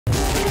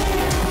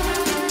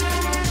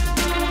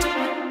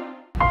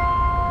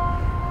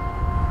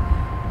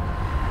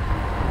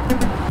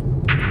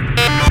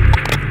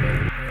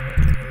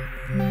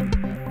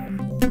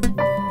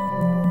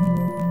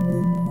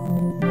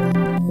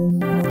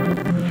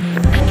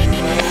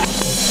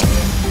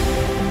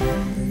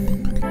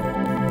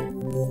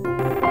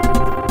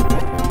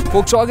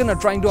Volkswagen are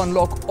trying to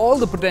unlock all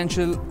the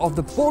potential of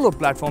the Polo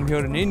platform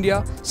here in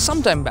India.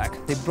 Sometime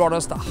back, they brought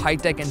us the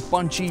high-tech and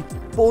punchy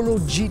Polo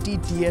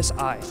GT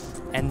TSI.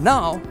 And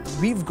now,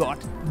 we've got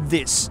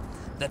this,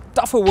 the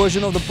tougher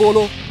version of the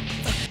Polo,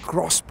 the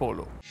Cross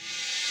Polo.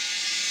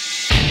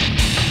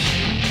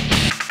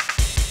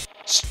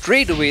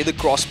 Straight away, the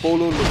Cross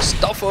Polo looks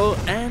tougher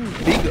and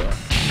bigger.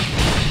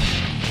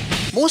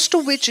 Most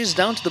of which is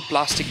down to the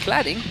plastic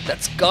cladding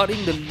that's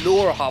guarding the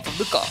lower half of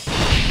the car.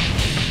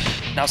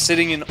 Now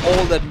sitting in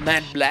all that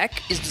matte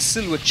black is the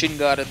silver chin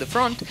guard at the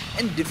front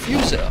and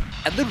diffuser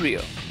at the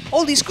rear.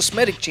 All these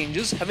cosmetic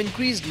changes have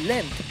increased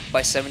length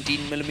by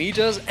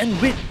 17mm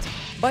and width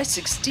by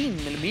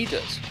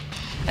 16mm.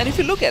 And if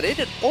you look at it,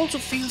 it also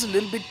feels a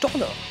little bit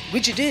taller,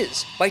 which it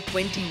is, by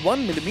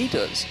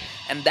 21mm.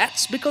 And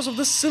that's because of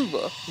the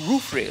silver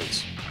roof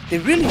rails. They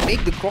really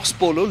make the Cross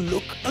Polo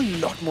look a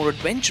lot more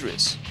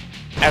adventurous.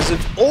 As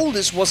if all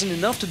this wasn't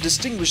enough to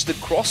distinguish the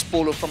Cross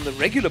Polo from the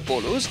regular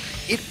Polos,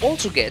 it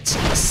also gets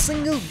a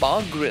single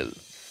bar grille.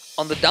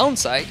 On the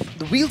downside,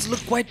 the wheels look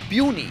quite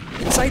puny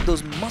inside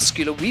those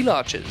muscular wheel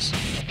arches.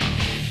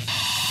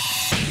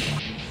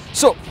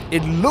 So,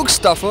 it looks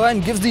tougher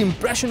and gives the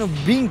impression of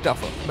being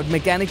tougher, but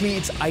mechanically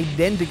it's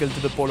identical to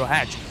the Polo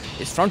hatch.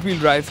 It's front wheel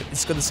drive,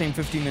 it's got the same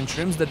 15-inch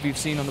rims that we've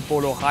seen on the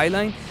Polo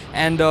Highline,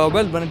 and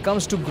well, when it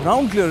comes to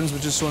ground clearance,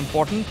 which is so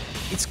important,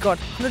 it's got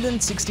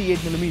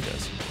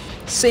 168mm.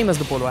 Same as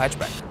the Polo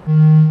hatchback.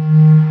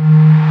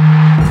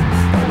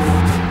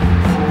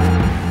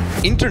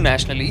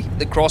 Internationally,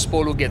 the Cross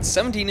Polo gets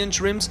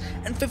 17-inch rims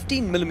and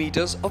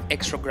 15mm of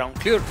extra ground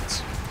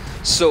clearance.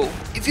 So,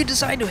 if you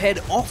decide to head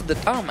off the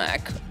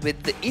tarmac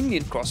with the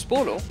Indian Cross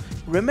Polo,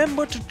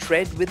 remember to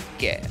tread with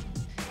care.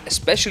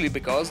 Especially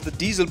because the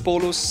diesel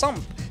Polo's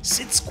sump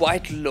sits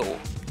quite low,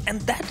 and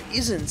that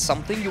isn't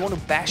something you want to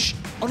bash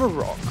on a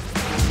rock.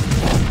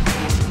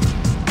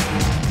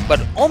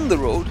 But on the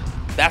road,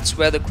 that's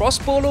where the Cross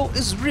Polo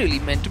is really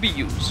meant to be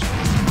used.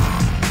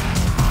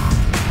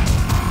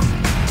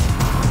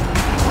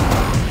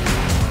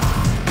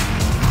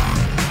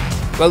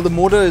 Well, the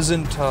motor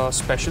isn't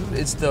special.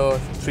 It's the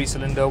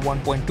 3-cylinder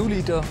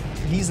 1.2-litre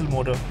diesel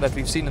motor that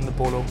we've seen in the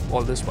Polo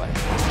all this while.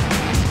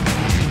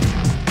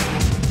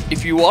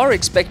 If you are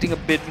expecting a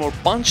bit more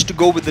punch to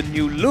go with the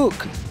new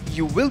look,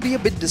 you will be a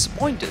bit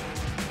disappointed,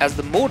 as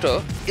the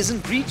motor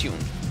isn't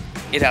retuned.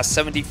 It has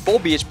 74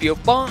 bhp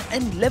of power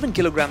and 11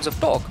 kilograms of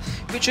torque,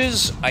 which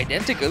is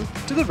identical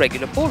to the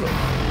regular Polo.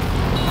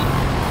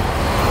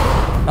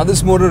 Now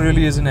this motor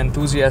really is an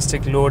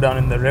enthusiastic low down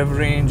in the rev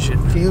range. It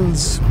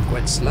feels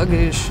quite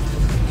sluggish.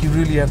 You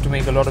really have to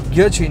make a lot of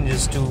gear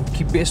changes to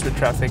keep pace with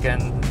traffic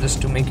and just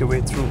to make your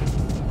way through.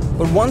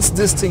 But once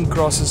this thing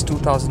crosses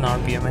 2000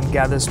 RPM and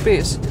gathers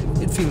pace,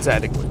 it feels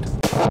adequate.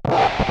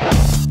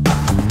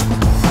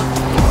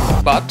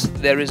 But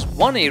there is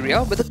one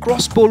area where the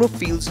Cross Polo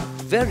feels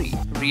very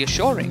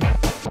reassuring.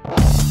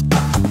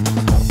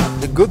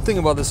 The good thing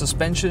about the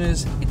suspension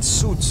is it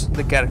suits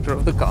the character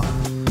of the car.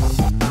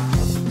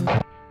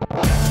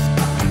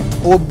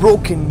 Over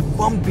broken,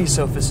 bumpy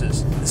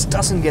surfaces, this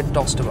doesn't get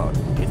tossed about.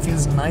 It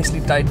feels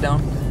nicely tied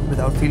down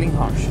without feeling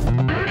harsh.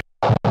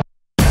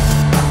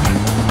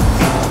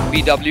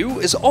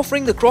 VW is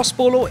offering the Cross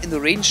Polo in the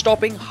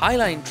range-topping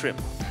Highline trim,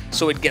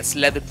 so it gets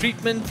leather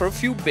treatment for a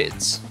few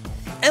bits.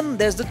 And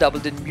there's the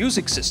double-din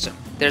music system.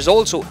 There's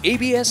also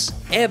ABS,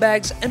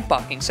 airbags and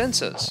parking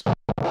sensors.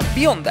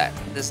 Beyond that,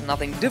 there's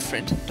nothing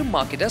different to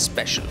mark it as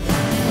special.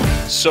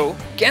 So,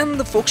 can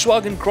the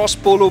Volkswagen Cross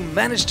Polo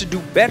manage to do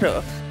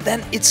better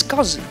than its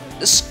cousin,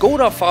 the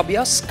Skoda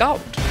Fabia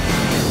Scout?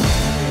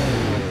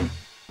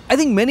 I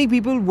think many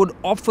people would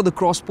opt for the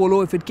Cross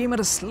Polo if it came at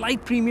a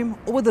slight premium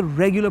over the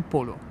regular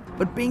Polo.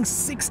 But paying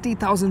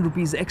 60,000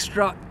 rupees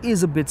extra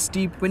is a bit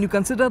steep when you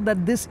consider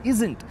that this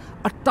isn't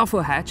a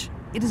tougher hatch,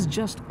 it is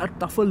just a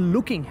tougher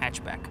looking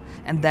hatchback.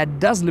 And that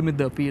does limit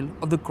the appeal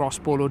of the Cross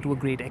Polo to a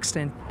great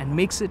extent and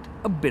makes it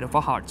a bit of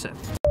a hard sell.